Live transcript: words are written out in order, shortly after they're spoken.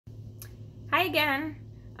Hi again.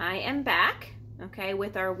 I am back, okay,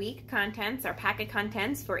 with our week contents, our packet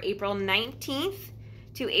contents for April 19th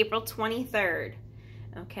to April 23rd.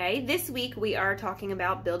 Okay, this week we are talking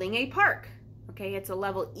about building a park. Okay, it's a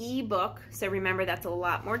level E book, so remember that's a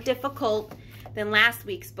lot more difficult than last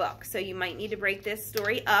week's book. So you might need to break this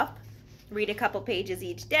story up, read a couple pages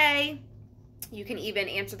each day. You can even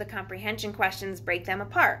answer the comprehension questions, break them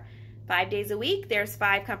apart. 5 days a week, there's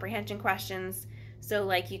 5 comprehension questions. So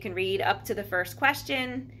like you can read up to the first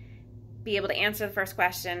question, be able to answer the first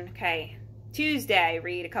question. Okay, Tuesday,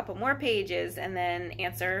 read a couple more pages and then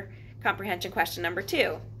answer comprehension question number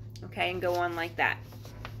 2. Okay, and go on like that.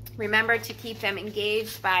 Remember to keep them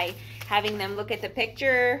engaged by having them look at the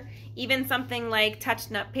picture. Even something like touch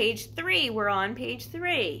page 3, we're on page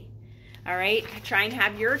 3. All right, try and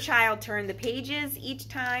have your child turn the pages each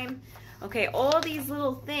time. Okay, all these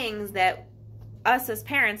little things that us as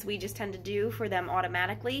parents, we just tend to do for them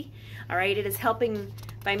automatically. All right, it is helping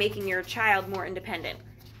by making your child more independent.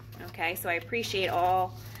 Okay, so I appreciate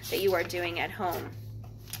all that you are doing at home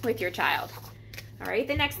with your child. All right,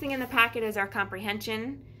 the next thing in the packet is our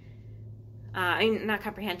comprehension,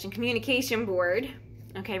 communication board.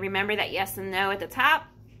 Okay, remember that yes and no at the top.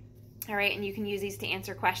 All right, and you can use these to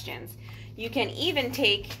answer questions. You can even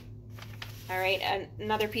take, all right,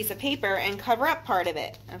 another piece of paper and cover up part of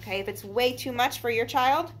it. Okay, if it's way too much for your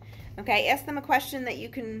child, okay, ask them a question that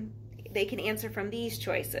they can answer from these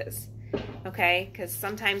choices. Okay, because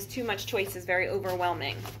sometimes too much choice is very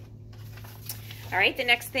overwhelming. All right, the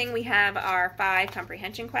next thing we have are 5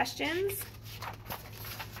 comprehension questions.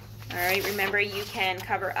 All right, remember you can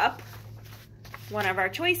cover up one of our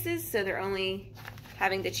choices, so they're only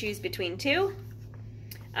having to choose between 2.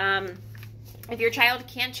 If your child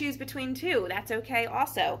can't choose between 2, that's okay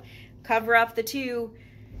also. Cover up the 2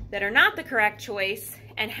 that are not the correct choice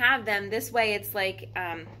and have them, this way it's like,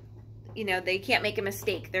 you know, they can't make a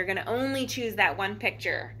mistake. They're gonna only choose that one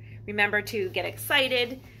picture. Remember to get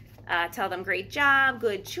excited, tell them great job,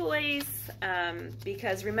 good choice,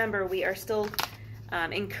 because remember we are still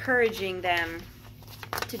encouraging them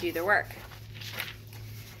to do their work.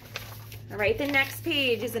 All right, the next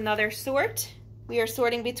page is another sort. We are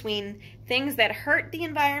sorting between things that hurt the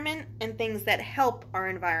environment and things that help our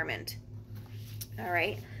environment. All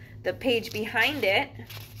right, the page behind it,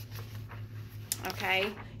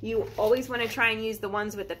 okay, you always want to try and use the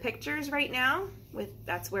ones with the pictures right now.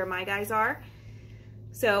 That's where my guys are.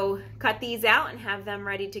 So cut these out and have them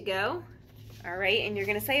ready to go. All right, and you're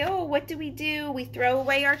going to say, oh, what do? We throw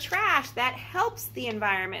away our trash. That helps the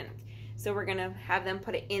environment. So we're going to have them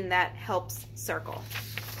put it in that helps circle.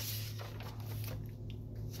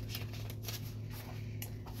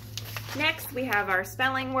 Next, we have our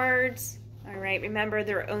spelling words. All right, remember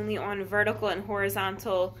they're only on vertical and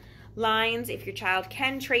horizontal lines. If your child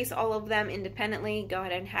can trace all of them independently, go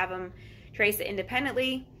ahead and have them trace it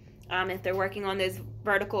independently. If they're working on those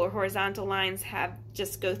vertical or horizontal lines,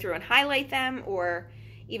 just go through and highlight them, or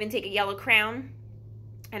even take a yellow crayon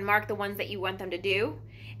and mark the ones that you want them to do,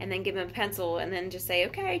 and then give them a pencil and then just say,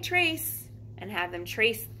 okay, trace, and have them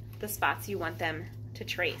trace the spots you want them to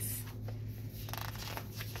trace.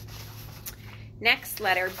 Next,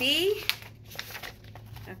 letter B.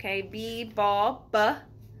 Okay, B, ball, B. All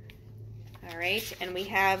right, and we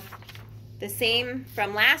have the same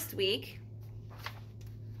from last week,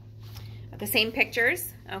 the same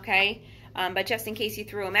pictures, okay? But just in case you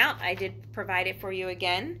threw them out, I did provide it for you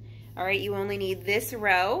again. All right, you only need this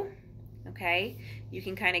row, okay? You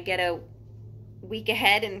can kind of get a week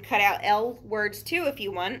ahead and cut out L words too if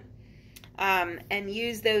you want, and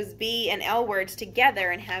use those B and L words together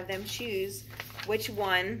and have them choose which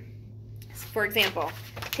one. For example,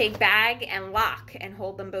 take bag and lock and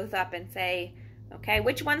hold them both up and say, okay,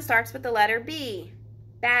 which one starts with the letter B?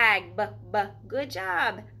 Bag, B, B, good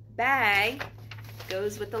job. Bag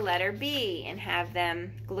goes with the letter B, and have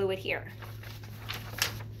them glue it here.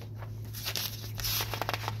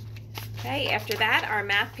 Okay, after that, our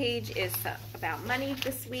math page is about money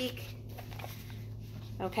this week.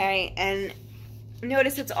 Okay, and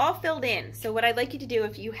notice it's all filled in. So what I'd like you to do,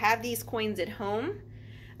 if you have these coins at home,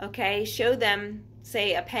 okay, show them,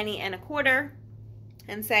 say, a penny and a quarter,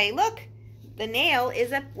 and say, look, the nail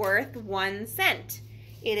is worth 1 cent.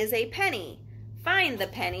 It is a penny. Find the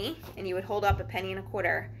penny, and you would hold up a penny and a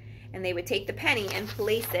quarter, and they would take the penny and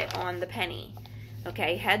place it on the penny.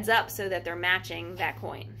 Okay, heads up so that they're matching that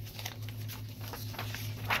coin.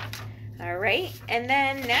 All right, and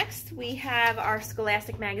then next we have our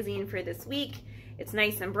Scholastic magazine for this week. It's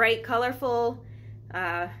nice and bright, colorful.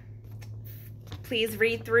 Please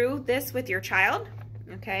read through this with your child.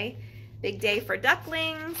 Okay, Big Day for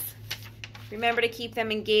Ducklings. Remember to keep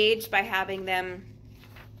them engaged by having them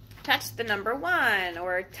touch the number 1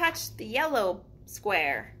 or touch the yellow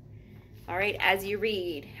square. All right, as you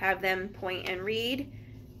read, have them point and read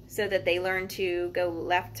so that they learn to go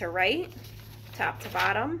left to right, top to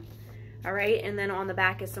bottom. All right, and then on the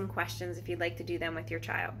back is some questions if you'd like to do them with your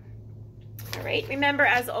child. All right, remember,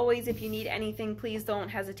 as always, if you need anything, please don't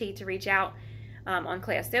hesitate to reach out on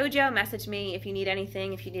Class Dojo. Message me if you need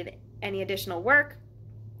anything, if you need any additional work.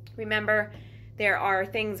 Remember, there are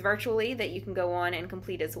things virtually that you can go on and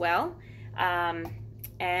complete as well.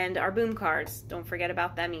 And our boom cards, don't forget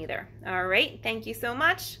about them either. All right, thank you so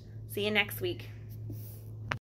much. See you next week.